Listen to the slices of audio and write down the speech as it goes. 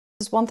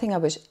is one thing I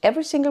wish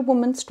every single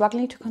woman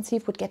struggling to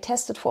conceive would get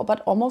tested for,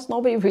 but almost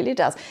nobody really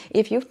does.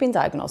 If you've been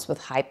diagnosed with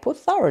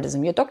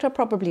hypothyroidism, your doctor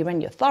probably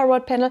ran your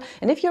thyroid panel,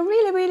 and if you're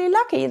really, really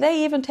lucky,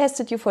 they even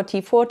tested you for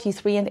T4,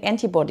 T3 and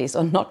antibodies,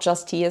 or not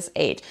just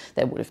TSH.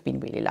 That would have been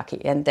really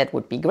lucky, and that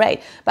would be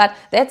great. But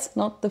that's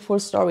not the full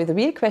story. The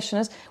real question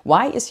is,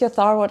 why is your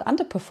thyroid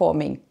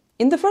underperforming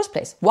in the first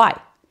place? Why?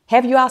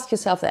 Have you asked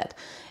yourself that?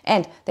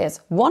 And there's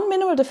one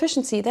mineral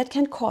deficiency that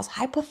can cause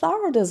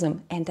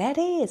hypothyroidism, and that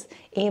is,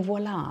 et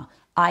voila,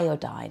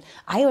 iodine.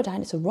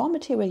 Iodine is a raw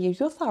material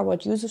your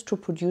thyroid uses to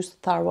produce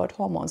thyroid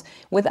hormones.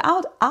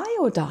 Without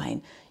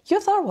iodine, your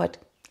thyroid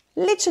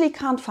literally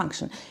can't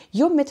function.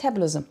 Your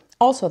metabolism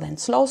also then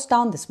slows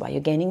down. This is why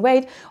you're gaining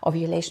weight,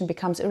 ovulation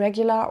becomes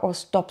irregular or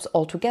stops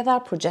altogether,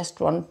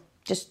 progesterone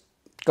just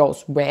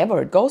goes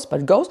wherever it goes,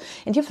 but it goes,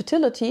 and your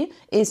fertility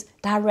is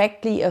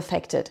directly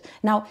affected.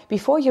 Now,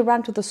 before you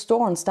run to the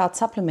store and start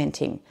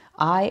supplementing,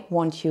 I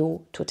want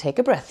you to take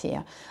a breath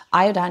here.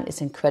 Iodine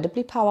is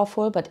incredibly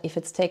powerful, but if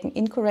it's taken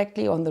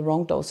incorrectly or in the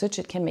wrong dosage,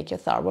 it can make your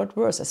thyroid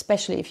worse,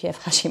 especially if you have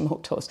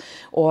Hashimoto's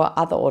or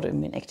other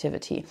autoimmune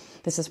activity.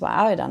 This is why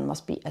iodine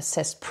must be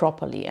assessed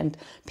properly and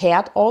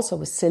paired also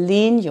with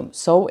selenium,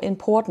 so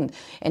important.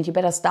 And you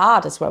better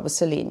start as well with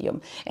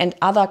selenium and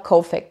other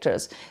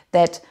cofactors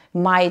that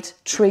might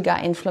trigger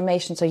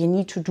inflammation. So you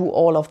need to do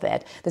all of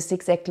that. This is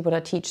exactly what I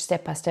teach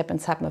step by step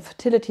inside my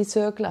Fertility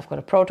Circle. I've got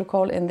a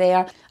protocol in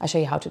there. I show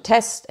you how to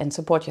test and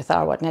support your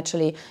thyroid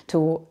naturally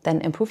to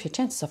then improve your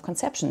chances of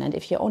conception. And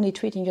if you're only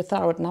treating your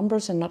thyroid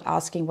numbers and not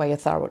asking why your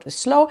thyroid is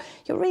slow,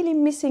 you're really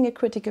missing a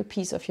critical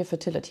piece of your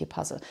fertility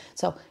puzzle.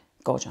 So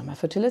go join my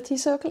Fertility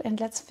Circle and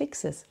let's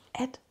fix this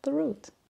at the root.